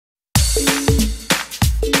Hello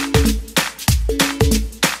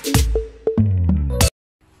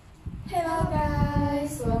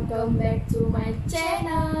guys, welcome back to my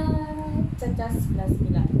channel Caca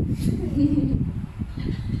 99.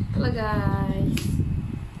 Halo guys.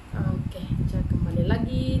 Oke, Caca kembali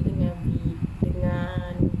lagi dengan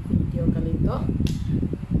video kali ini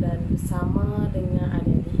dan bersama dengan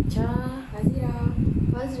adik-adik Ca, Nazira,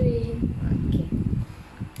 Fazrin. Oke.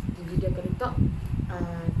 Di video kali ini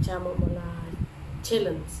Ca mau mulai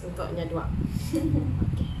challenge untuk nyadua.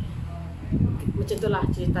 Oke. Macam itulah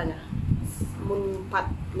ceritanya. Mun 4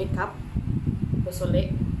 makeup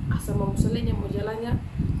bersolek, asal mau bersolek yang mau jalannya,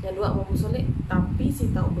 yang dua mau bersolek tapi si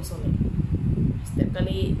tahu bersolek. Setiap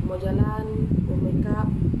kali mau jalan, mau makeup,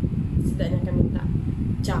 setidaknya akan minta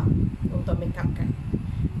jam untuk makeup kan.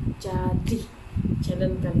 Jadi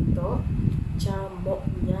challenge kali itu Ca mau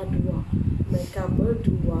nyadua mereka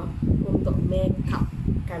berdua untuk makeup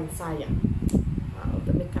kan saya,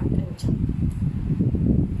 untuk makeup kan Ca.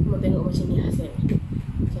 Mau tengok macam ni hasilnya.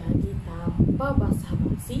 Jadi tanpa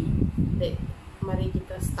basa-basi, mari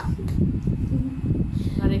kita start.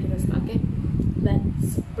 Okay? Dan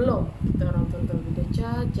sebelum kita orang tonton video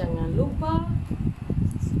Ca, jangan lupa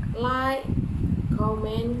like,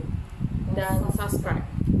 comment, dan subscribe.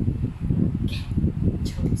 Okay,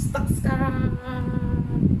 jom start sekarang.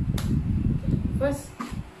 First,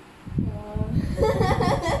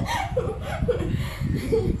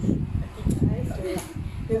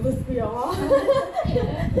 Nervous ku ya Allah.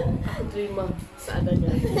 aku terima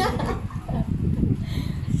seadanya.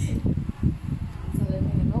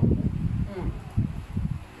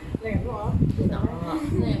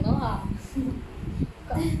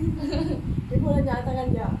 Dia boleh jalan tangan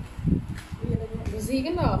dia. Bersih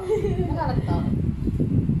kan dah? Mana nak tahu?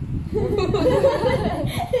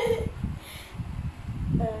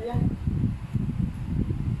 Ya.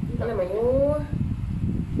 Mana mayu?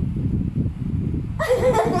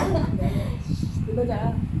 Kita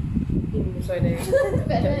jalan. Ini sesuai deh.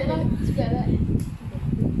 Suka dah.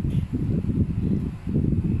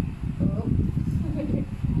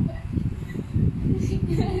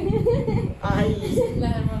 Ai.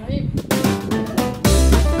 Bismillahirrahmanirrahim.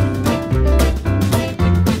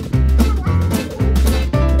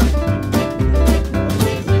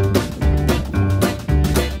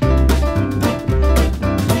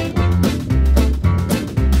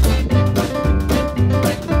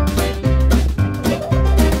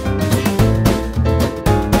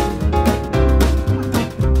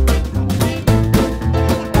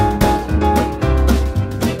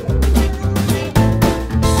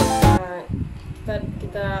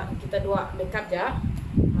 Kita dua makeup ya.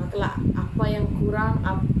 Kelak apa yang kurang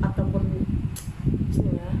ataupun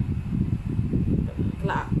sini ya.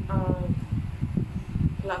 Kelak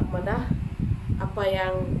mana apa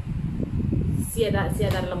yang sia-sia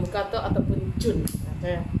dalam muka tu ataupun cun.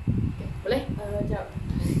 Okay. Boleh? Jap.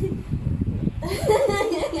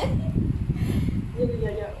 Jadi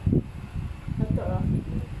ya. Betul lah.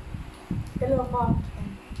 Kalau apa?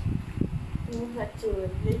 Cun,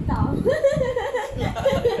 hitam.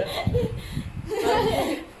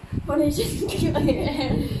 Foundation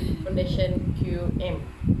QM. Foundation QM.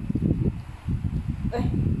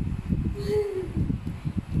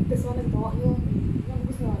 Kesuara bawahnya.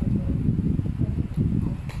 Bagus lah.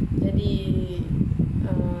 Jadi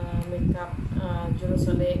makeup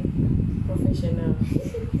jurusolek profesional.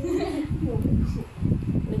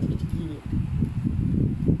 Nanti gini.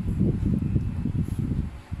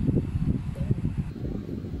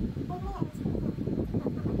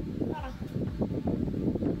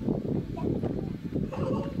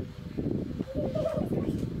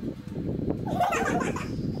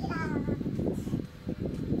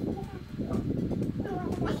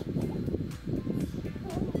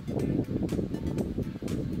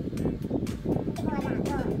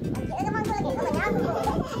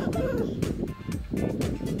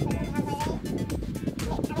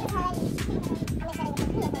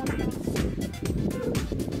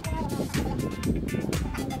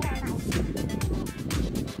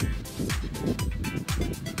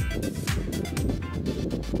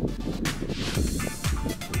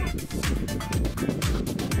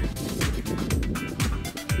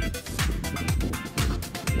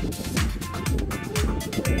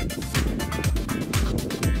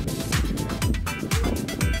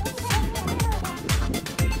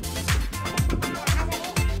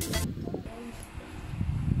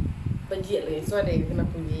 Penjit lagi, suara dia kena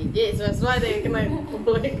puji. Suara dia kena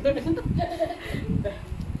kumpul lagi. Boleh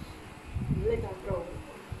tak bro?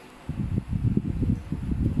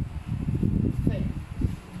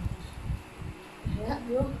 Ya,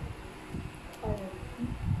 bro.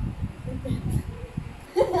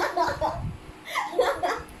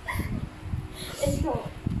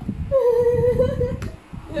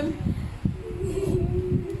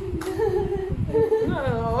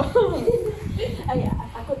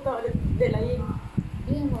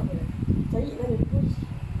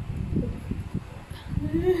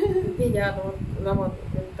 Ini jangan nama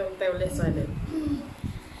boleh soalan.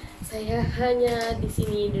 Saya hanya di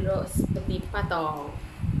sini duduk seperti patung.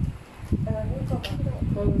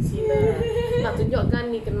 Concealer. Nak tunjukkan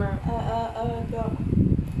ni kena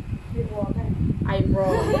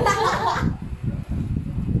eyebrow.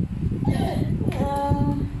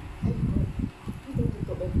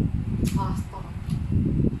 Okay.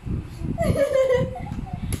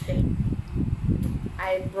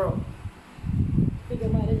 Eyebrow. Tiga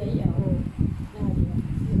mana jadi ya?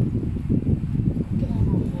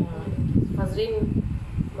 Fazrin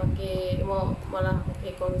malah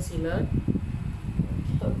pakai concealer.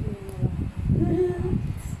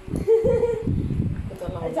 Betul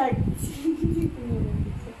lah.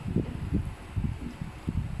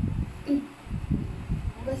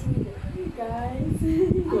 Guys,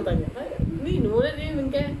 Aku tanya, ni mula ni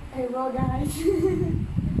mungkin. eyebrow guys.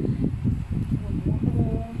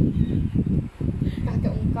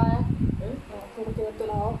 Kakak muka ya. Aku betul-betul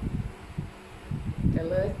lah.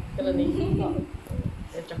 Kalau ni, yang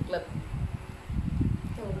coklat.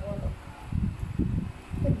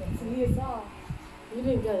 Serius lah.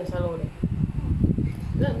 Ini kan selalu deh.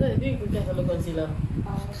 Nak dia kan selalu concealer.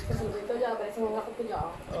 Kesulitan tu je apa semua aku kerja.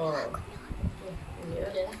 Oh. Ya.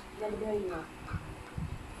 Dah lebih hari lah.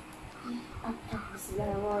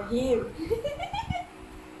 Bismillahirrahmanirrahim.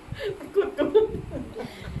 Takut tu.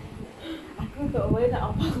 Aku tak boleh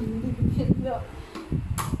nak apa benda.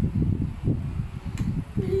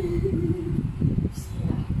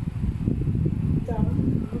 Bismillah. Jom.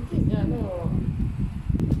 Okey, jangan.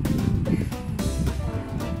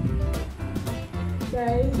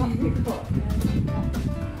 Guys, kok.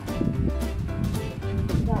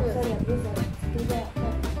 Tak, saya bisa. Tidak.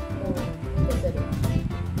 Bisa deh.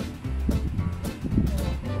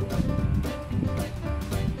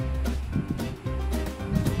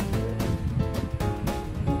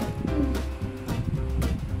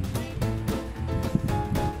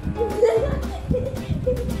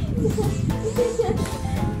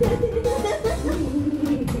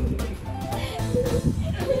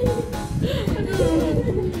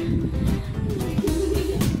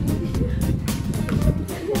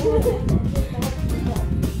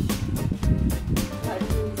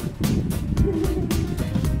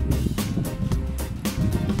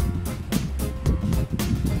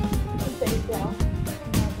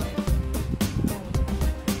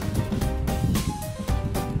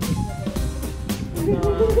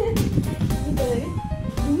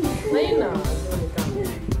 Lain lah kamu.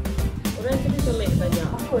 Orang tadi selek tanya.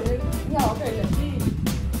 Aku ni, ya, okey lagi.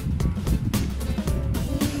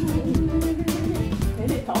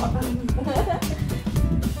 Ini tak akan.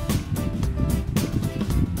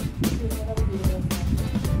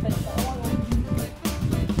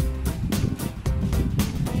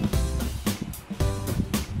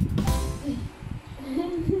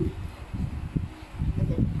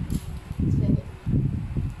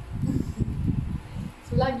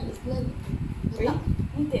 Lagi. Tak.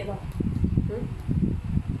 Mintik bah.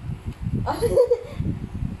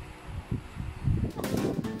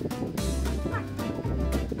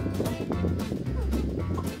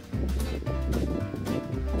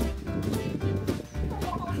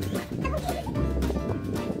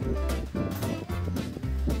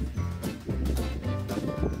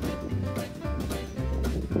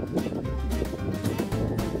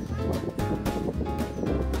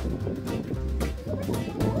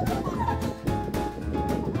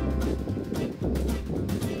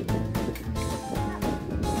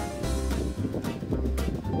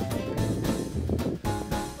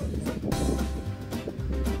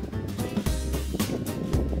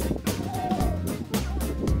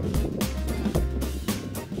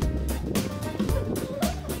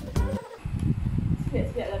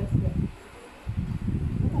 Siap lah siap.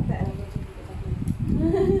 Tak tak lah macam tu tapi.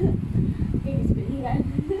 Okay, sikit ni kan.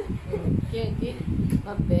 Okay.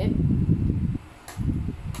 Not bad.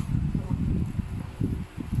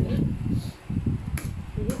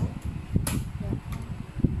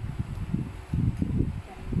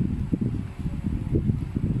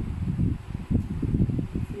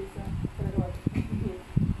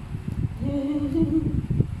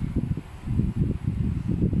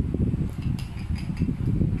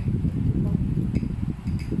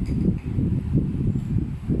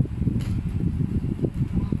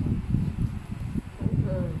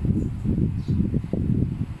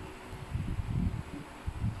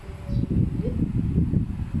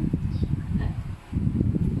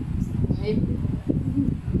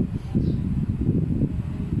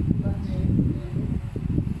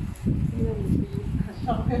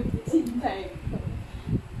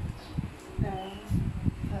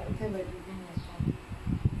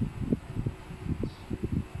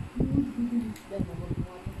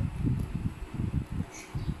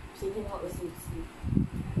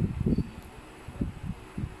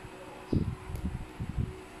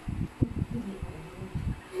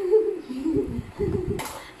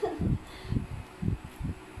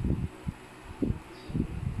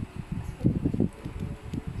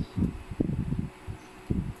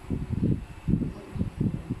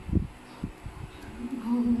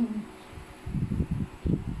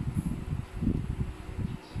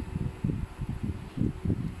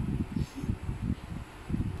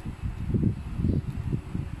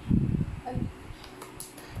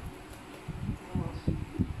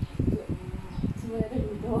 Boleh ada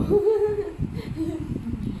dulu.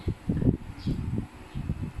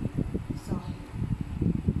 So.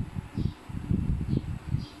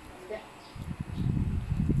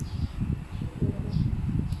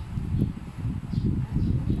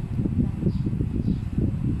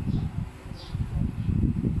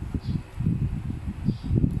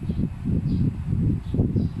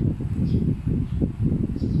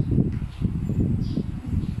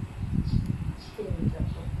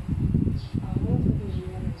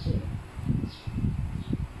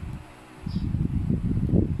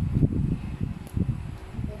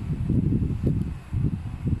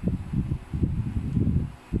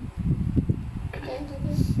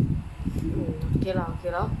 Okay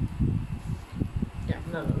lah. Ya,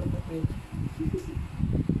 benar lah. Okay.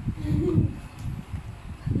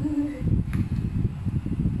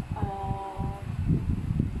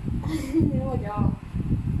 Ini jauh.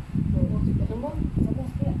 Nombor? Sampai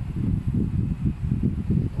sikit.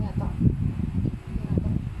 Ingat tak?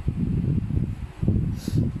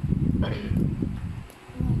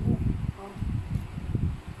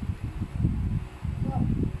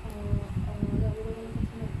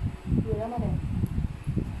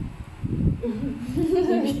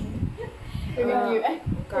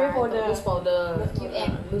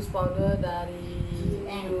 Loose powder dari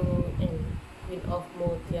Queen of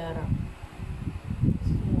Mutiara.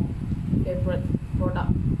 Favorite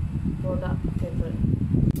product favorite.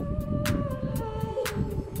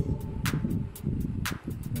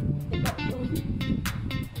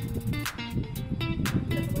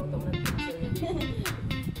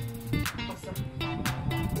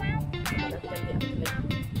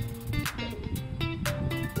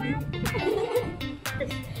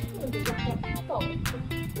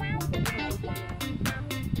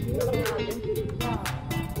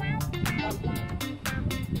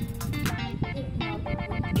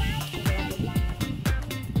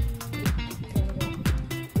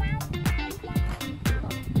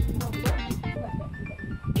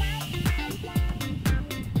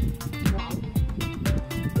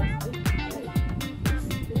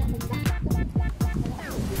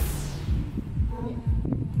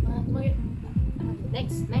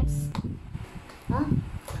 Next. Hah?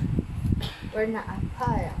 Warna apa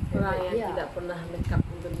ya? Orang yang tidak pernah makeup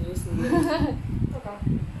untuk diri sendiri.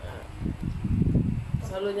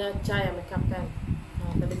 Selalunya Cha yang makeup kan.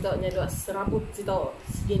 Tapi taknya dua serabut si tau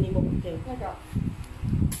segini mau pakai. Ya kak.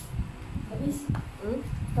 Habis.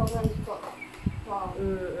 Kau kan kok. Wow.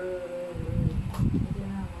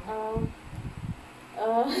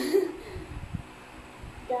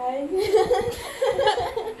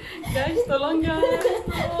 Guys, tolong guys,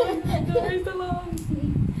 tolong.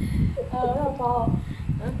 Apa?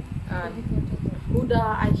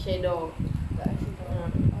 Udah eyeshadow.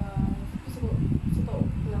 Sebut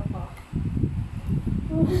kenapa?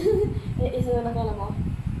 Isa na ka mo?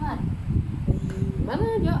 Ha?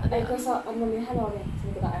 Mana dia? Kau sa pemilihan orang ni,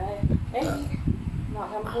 sebut tak nak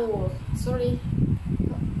campur. Sorry.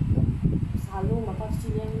 Selalu makan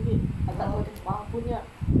sini yang ni. Tak tahu apa pun ya.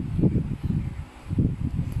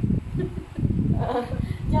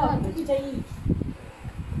 Ya, aku cari.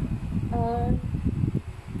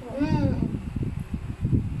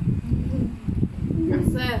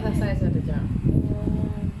 Saya ada jam.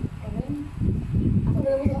 Apa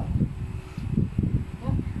boleh buka?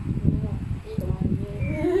 Ya,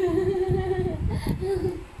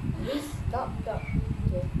 habis, tak.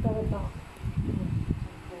 Okay,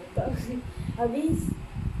 tak. Habis.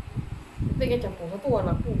 Tapi kan campur satu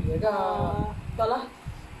warna kuning kan? Tak lah.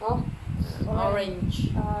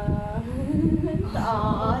 Orange.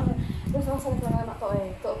 Tak. Terus sama dengan anak tok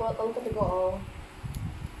Tok kalau tahu ketiga.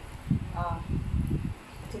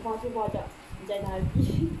 Cuba aja. Jangan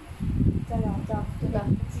lagi. Jangan. Sudah.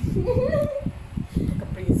 Ke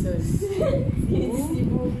princess.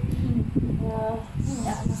 Ibu.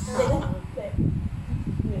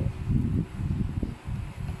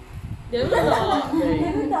 Dia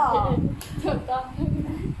dah. Tak.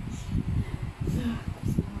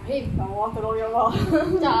 Kamu tolong ya Allah.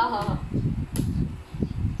 Dah.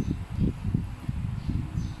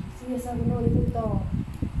 Sini saya guna itu tau.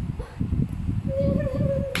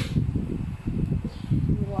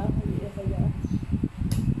 Buat dia saja.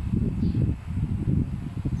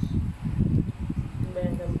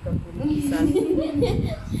 Bayangkan bukan lukisan.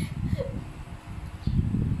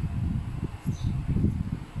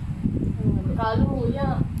 Kalau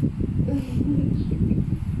ya.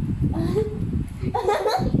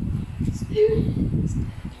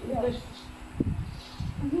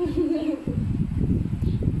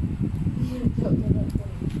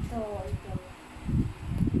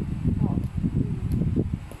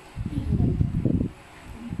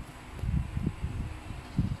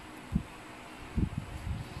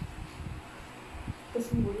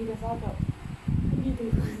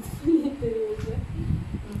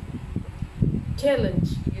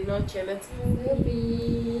 challenge. You know challenge.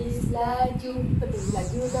 Lebih laju. Betul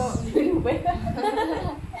laju tau.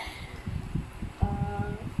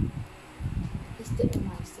 Istik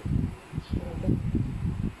memang istik.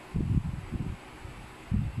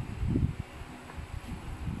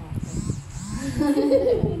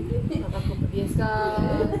 Aku berbiasa.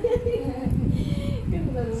 Kan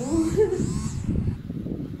baru.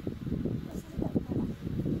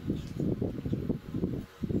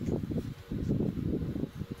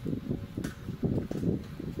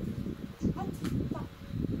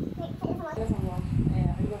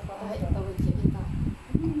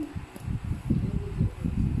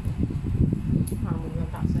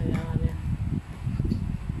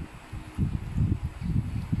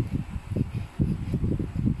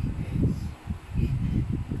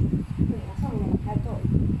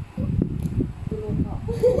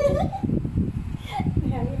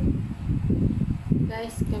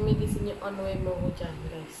 Guys, kami di sini on way mau hujan,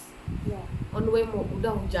 guys. Ya. On way mau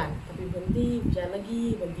udah hujan, tapi berhenti, hujan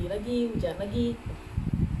lagi, berhenti lagi, hujan lagi.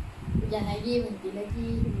 Hujan lagi, berhenti lagi.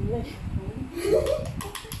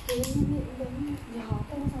 Jahat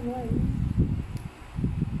kan sama lain.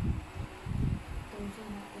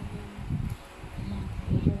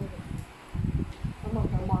 Emang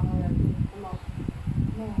lagi. Emang.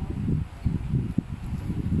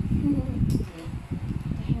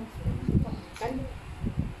 Kan?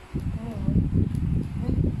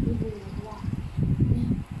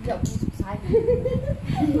 Tidak susah.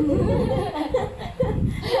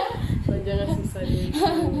 So, jangan susah dia.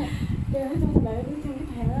 Ya, cuma sebenarnya itu cuma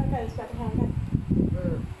kita hanya kan suka terang kan.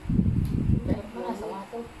 Mana salah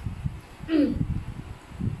tu?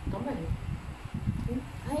 Tambah ni.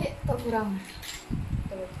 Air tak kurang.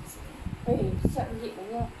 Siap gigit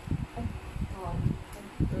punya. Oh.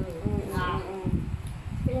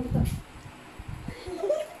 Kayaknya betul.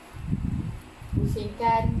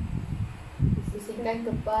 Pusingkan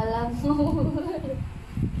kepalamu.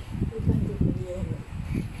 Bukan tu dia.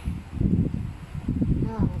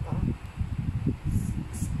 Apa?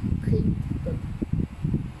 Skrip.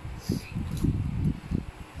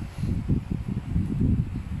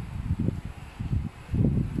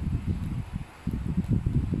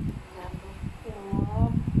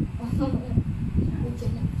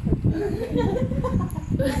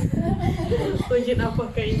 Hujan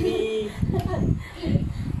apakah ini?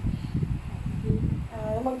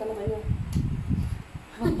 Emang kalau tanya.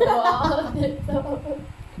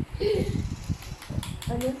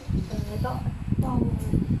 Tanya. Tak tahu.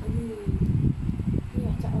 Ini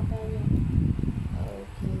acak makannya.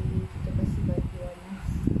 Okey, kita kasih baju warna.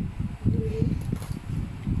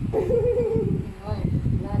 Oh,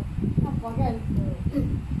 berat. Apa kan?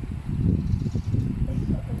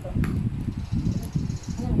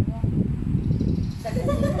 Tak ada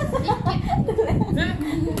sedikit.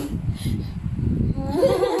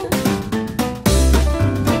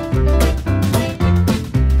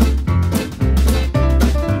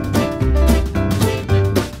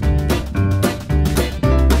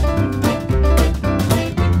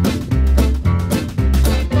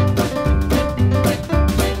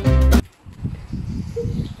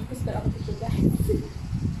 Aku suka apa tu guys.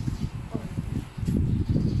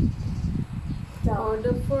 For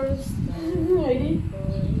the first Ready?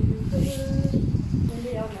 time.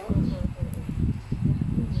 Ready, aku nak.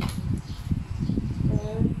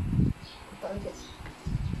 Tak ada.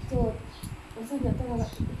 Tu. Masa nak tahu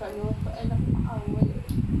nak tak nyotok enak awal.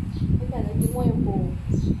 Kan lagi mau yang po.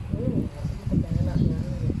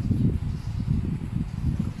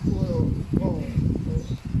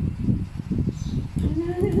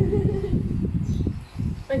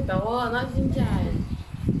 Tahu nak cincai.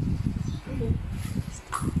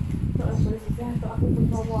 Tak apa sih, tak aku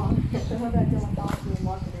pun bawa. Tak ada macam tahu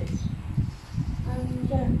mau tu.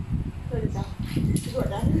 Dah. Tu dah. Cukup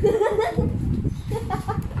dah.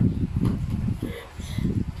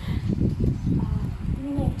 Ini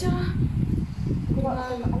ni. Cah. Aku buat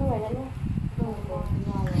apa banyak ni?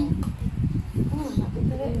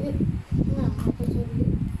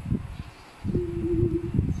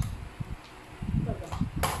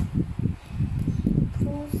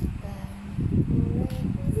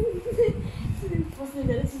 Mesti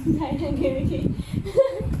dari cincai yang gini.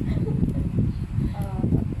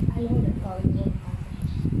 Ayah dah tahu ini.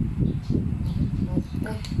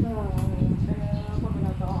 Apa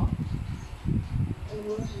benda tu?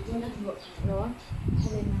 No?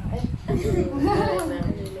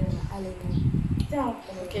 Alena. Jap.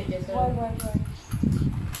 Okay, okay, Boy, sorry. boy, boy.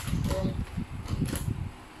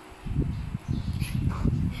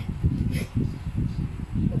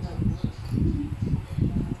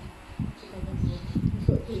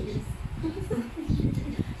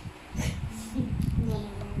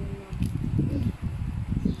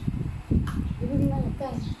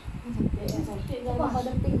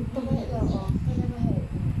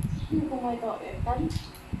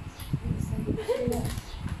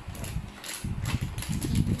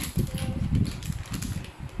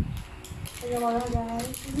 Jangan marah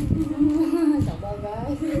guys. Sabar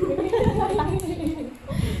guys.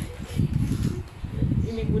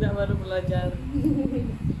 Ini budak baru belajar.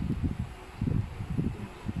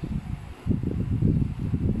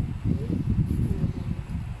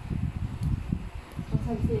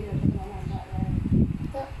 Pasal saya dah kenal anak kan.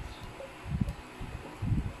 Tak.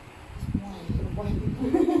 Semua perempuan.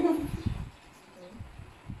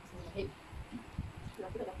 Baik.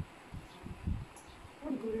 Aku tak tahu. Oh,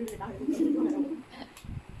 guru dia dah.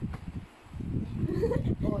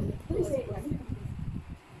 Oh, Boleh saya ikut.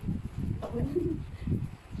 Tak boleh.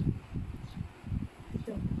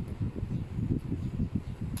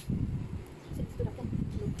 Situ dah kan.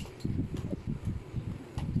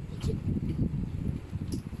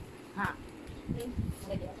 Ha.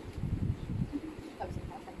 Ada dia. Tak bisa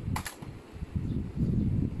makan.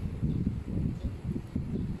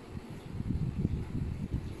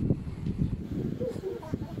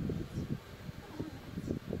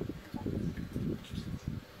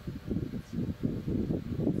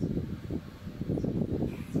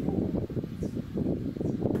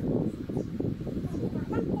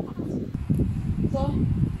 So,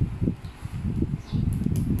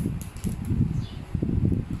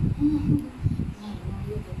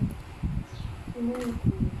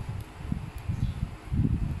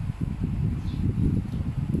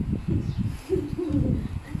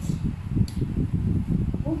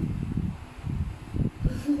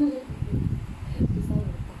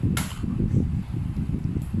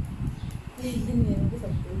 Ini aku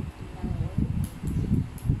satu.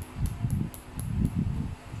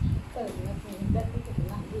 Kalau nak minta tu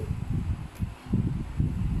kena ni.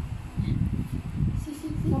 Si.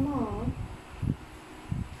 sama.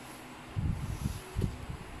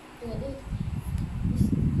 Jadi.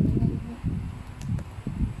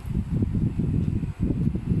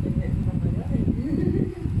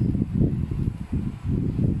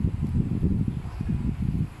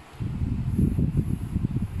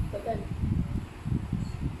 Tekan.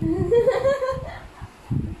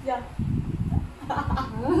 Ya.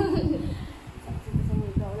 Kita sama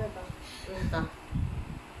kau dah tak? Entah.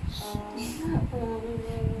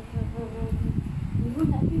 Ibu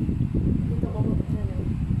nak pergi. Kita bawa ke sana.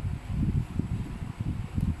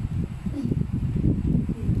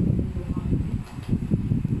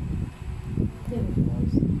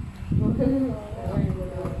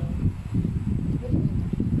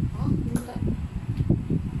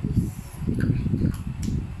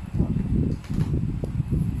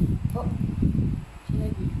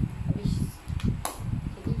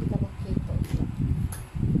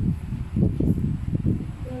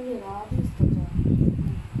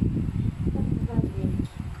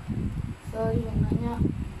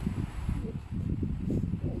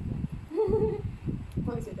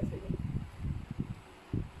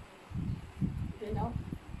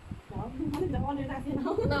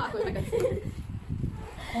 Nak aku nak kasi.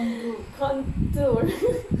 Contour.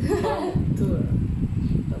 Contour.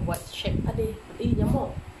 Buat shape. Adik.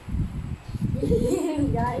 Nyamuk.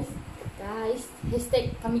 Guys. Guys,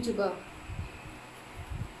 hashtag kami cuba.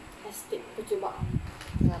 Hashtag percuba.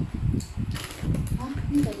 Ya. Ah,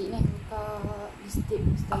 ni tadi ni buka listrik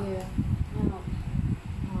saya. Ya.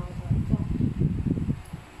 Tak.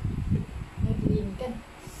 Ni beli ni kan.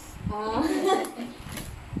 Ah.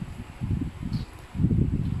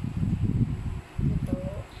 Betul.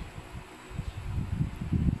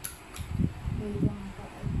 Ni yang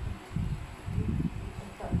apa?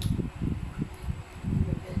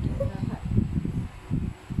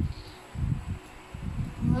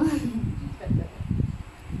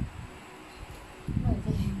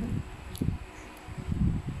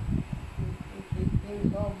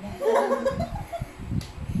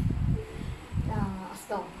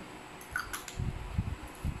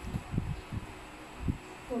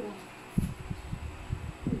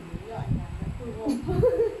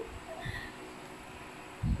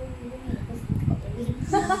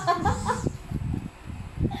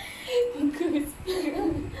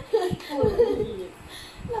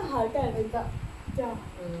 Lah kan tak. Ya.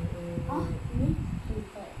 Ah, ini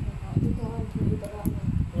kita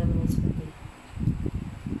Yang seperti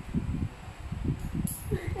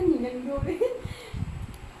ini yang dulu ni.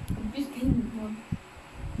 Habis kan.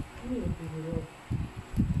 ini lebih dulu.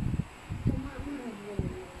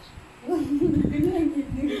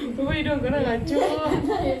 Tunggu hidung korang ngacur.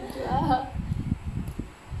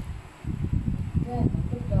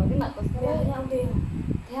 Dia nak kau sekarang. Yang dia.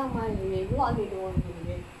 Yang mana ni? Buat ni doang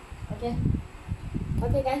ni. Okay.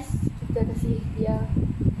 Okay guys, kita kasih dia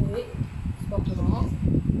duit sebab kurang.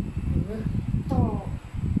 Tok.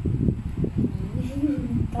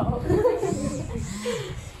 Tok.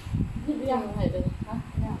 Ni dia.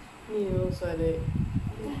 tadi.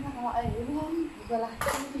 Dah nak kawan air belum? Bukanlah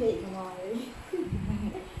cantik kemari.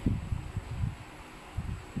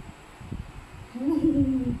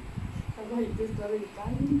 Kalau itu story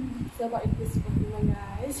kan. Sebab itu seperti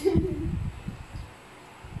mana guys.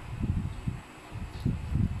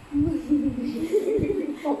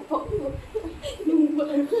 Pok. Numpuk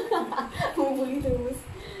terus.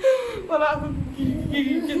 Kalau aku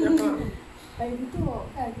gigit apa? Air ditok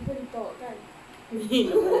kan, kita ditok kan.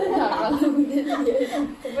 Ni. Tak kalau dia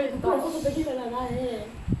Coba ditok. Aku tadi tak nak naik.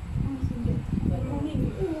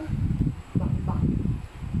 Kuning. Bak.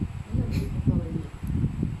 Mana boleh potong lagi?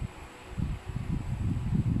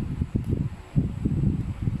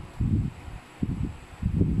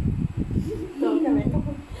 Tahu kan mereka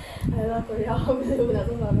pun. Ayolah kau ya, aku nak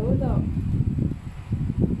tahu tau.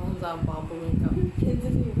 Faham sampah apa makeup. Itu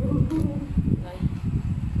sih. Lain.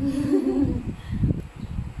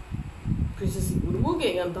 Princess ibu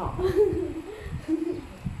mungkin kan tak?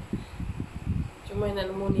 Cuma nak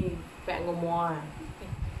nemu ni pek ngomong.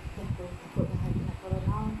 Aku takut dah hari nak kalau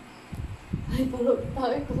nak. Hai peluk tahu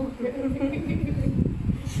aku.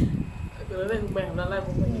 Aku dah lain main dah lain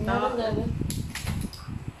pun kita.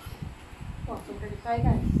 Wah, suka dikai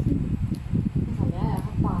kan. Saya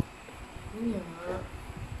apa? Ni ya.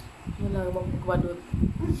 Mula bangku badut.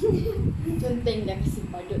 Penting dah kasi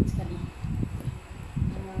badut sekali.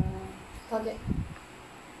 Kau dek.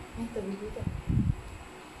 Terbiru tak?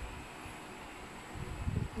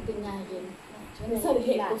 Dengar je. Masa ada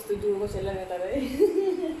hate post tuju kau jalan kata dah.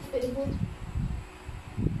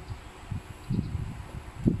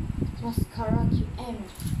 Mascara QM.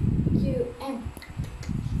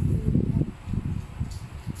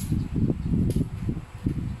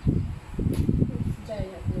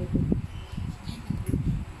 Jaya aku.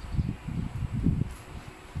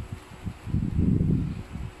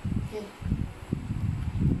 Okay.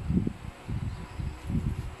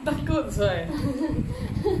 Takut saya.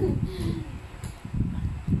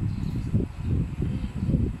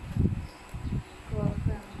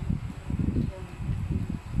 Keluarkan.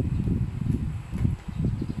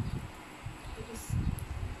 Terus.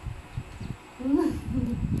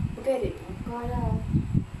 Okay, dek. Kau dah.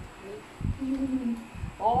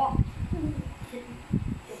 Oh.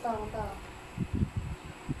 Betul.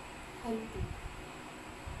 Hantu.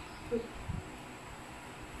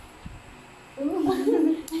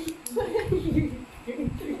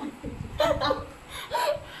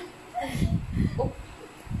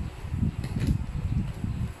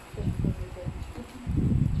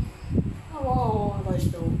 Oh, apa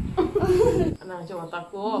itu? Anak macam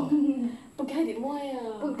mataku. Pegang di muai ya.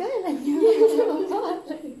 Pegang lah ni.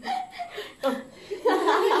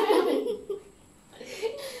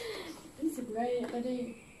 Ini sebenarnya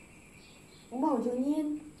tadi. Mau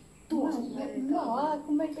junian. Tu Mau aku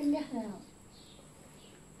main tengah lah.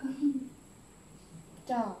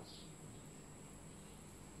 Ciao.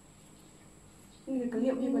 Ini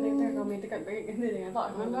keliap dia pada tengah kami dekat baik kena dengan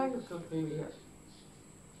tak Mana aku kau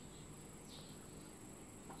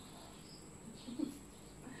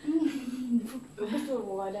Betul,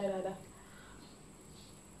 dah.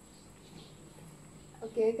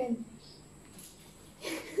 Okay kan.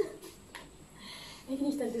 Ini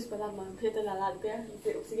status pertama, kita lalat ya.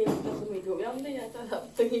 Sige kita semua hidup. Yang penting ya tak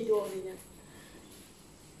terhidup ni ya.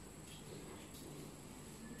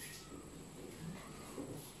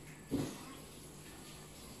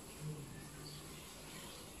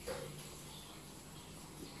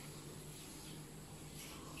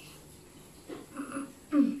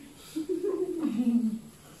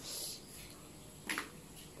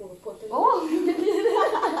 Oh.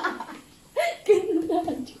 Kena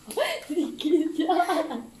sedikit je.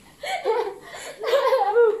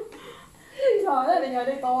 Trời ơi, bây giờ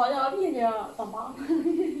đi to cho cái gì nhờ tầm bóng.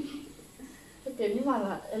 Kiểu như mà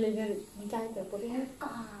là Elena con trai từ bố đi hết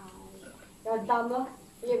rồi đâm đó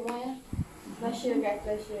gì ngoài á Blusher guys,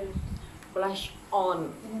 blusher. blush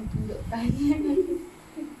on. jangan tunjuk kan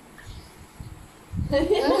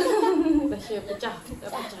Blush pecah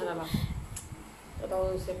dalam. Tak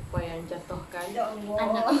tahu siapa yang jatuhkan.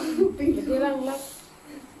 anak Jadi lang.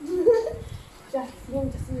 Dah, senyum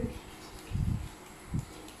je senyum.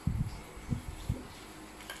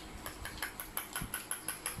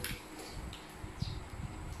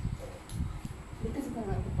 Kita suka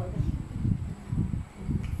nak kepal kan?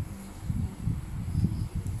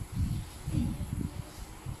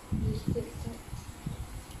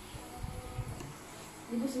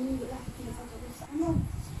 Ibu sini duduk lah, kita sampai sana.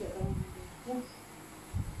 Sikit orang. Ya.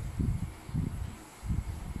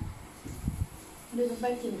 Dia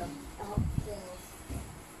sampai sini tak? oh ya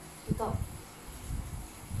stop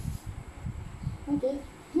okay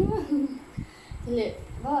Celik.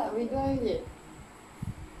 Bawa Berdua je.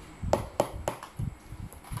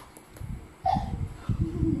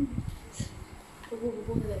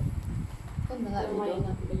 Bubu celik. Kan banget Main Berdua.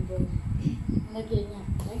 nak beli. Lagi nya.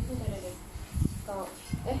 Naik tu ada. Kau.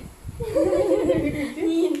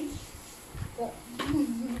 Kau.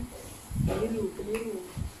 Keliru.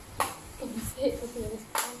 Kau bisik kau punya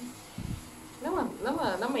respon.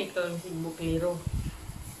 Nama iklan si Ibu keliru.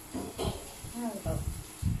 Tahu.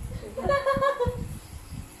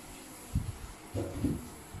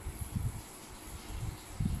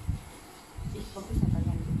 Ih, bagus nak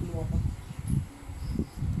tanya itu keluar apa?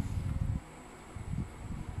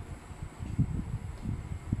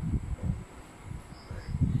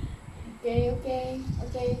 Okay.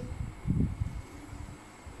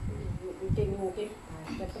 Mungkin.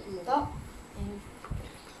 Dapat dulu. Tok.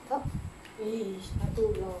 Tok. Satu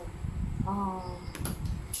belum. Oh.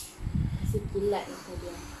 Si kilat itu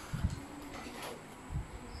dia.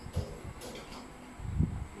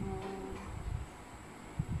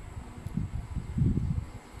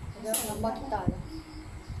 Ada gambar kita lah.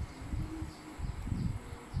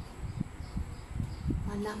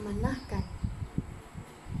 Manah-manahkan.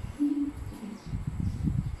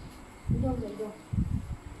 Jom. Jom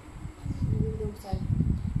saya.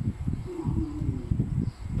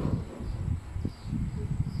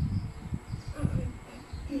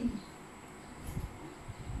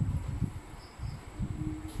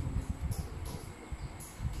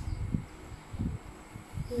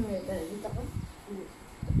 Kita apa?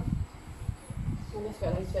 Mana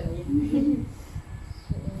sekali lagi.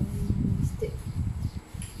 Stick.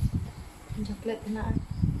 Coklat kena.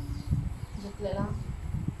 Coklat lah.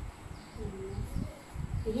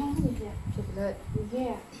 Iya ni dia. Coklat.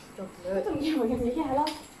 Iya. Coklat. Betul dia macam iya lah.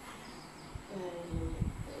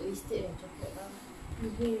 Lipstick yang coklat lah.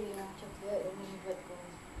 Iya. Coklat dengan buat kau.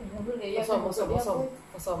 Boleh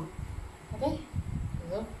Kosong. Okay?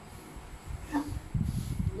 Betul.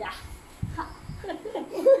 Ya.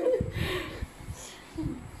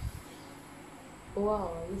 Wow,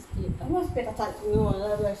 lipstick. Aku mau sepeda cat.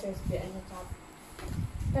 Lah biasa sepeda cat.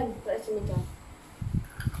 Kan tak semija.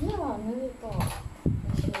 Ya, nanti kau.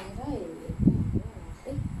 Masih rai.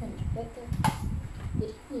 Kan coklat tu.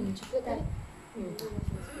 Ini coklat kan?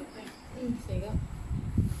 Sega.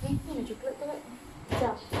 Mana coklat tu kan?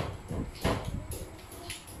 Siap.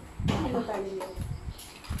 Apa tadi?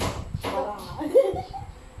 Parah.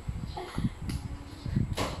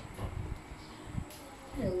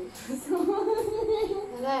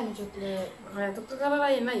 Lain coklat. Kayak tu perkara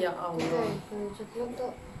lain lah ya Allah. Okay, coklat tu.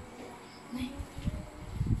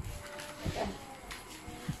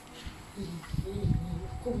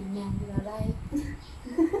 Kunyang berai.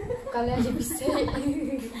 Kalian aja bisa.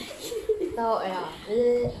 Tahu ya.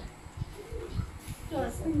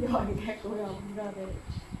 Senjol kayak kurang berada.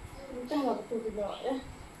 Entahlah betul juga ya.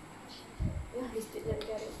 Ya, lipstick dan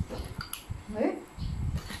garis.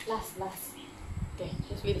 Last. Okay,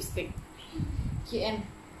 just lipstick. QM.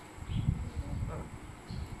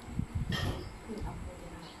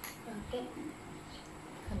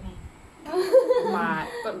 Empat.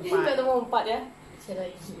 Kita nombor 4 ya. Saya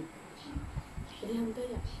lagi. Jadi hantar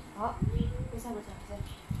ya. Oh, Bisa baca.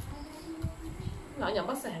 Nak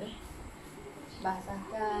basah dah.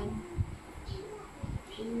 basahkan.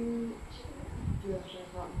 Jual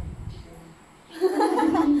rok.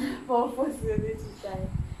 Fokus dia cincai.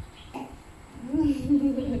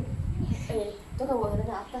 Tu kau buat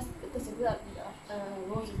ada atas juga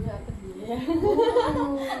bawah juga atas dia.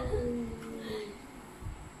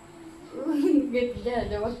 Dia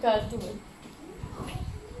ada bakal tu.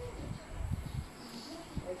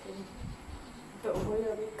 Okey. Tak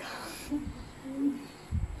boleh mereka.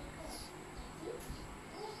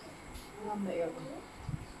 Lambat ya.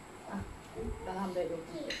 Dah lambat tu.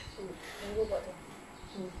 Tunggu buat tu.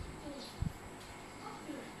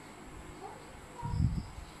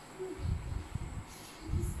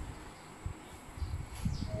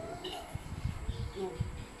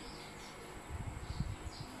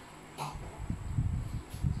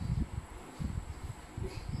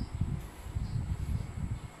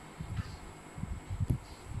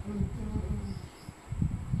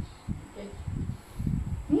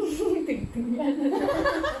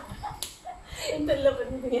 Itu lah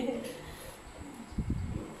pentingnya.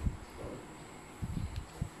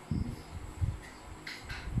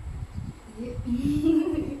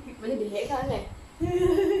 Boleh dilihat kan eh?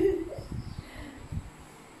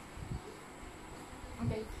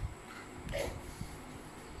 Okay.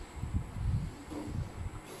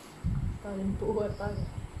 Tahu lempu apa?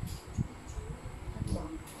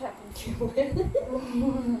 Tak penting.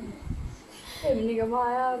 Ini gambar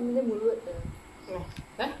ya, ini mulut tu.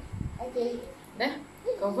 Dah? Okay. Dah?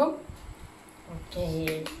 Confirm?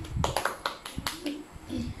 Okay.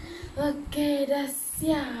 Okay, dah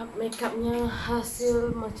siap. Makeupnya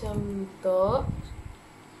hasil macam tu.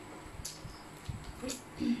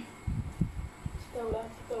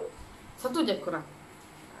 Satu je kurang.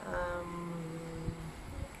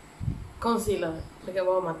 Concealer dekat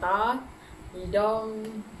bawah mata, hidung,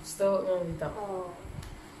 stok dengan hitam.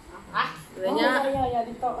 Sebenarnya ya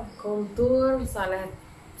di top. kontur salah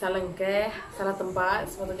lengkeh, salah tempat.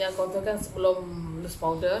 Sepatutnya kontur kan sebelum loose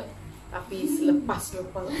powder, tapi selepas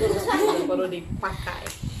loose powder baru dipakai.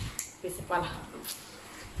 Tapi sepalah.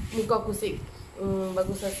 Muka aku sih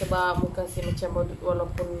bagus lah sebab muka si macam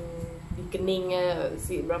walaupun di keningnya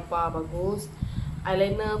si berapa bagus.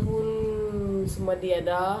 Eyeliner pun semua dia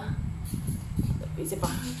ada. Tapi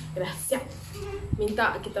sepah. Dah siap.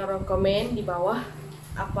 Minta kita orang komen di bawah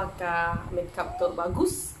apakah makeup tu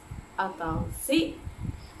bagus atau si.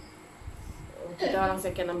 Kita orang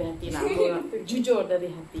second ambil hati lah. Jujur dari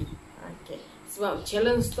hati. Okay. Sebab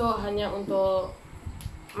challenge tu hanya untuk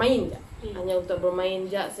main je. Hanya untuk bermain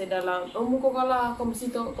je. Saya dalam, oh muka kalah, kau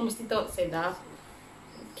mesti tu. Saya dah.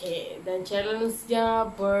 Okay. Dan challenge-nya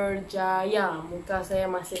berjaya. Muka saya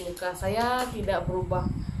masih muka saya. Tidak berubah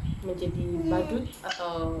menjadi badut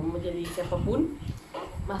atau menjadi siapapun.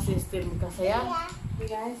 Masih still muka saya. Okay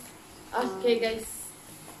guys. Okay guys.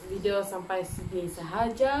 Video sampai sini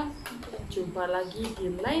sahaja. Jumpa lagi di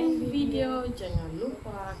lain video. Jangan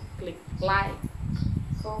lupa klik like,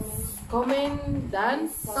 komen dan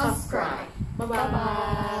subscribe. Bye bye.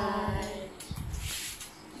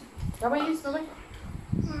 Bye bye. Bye bye.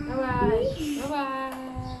 Bye bye. Bye bye.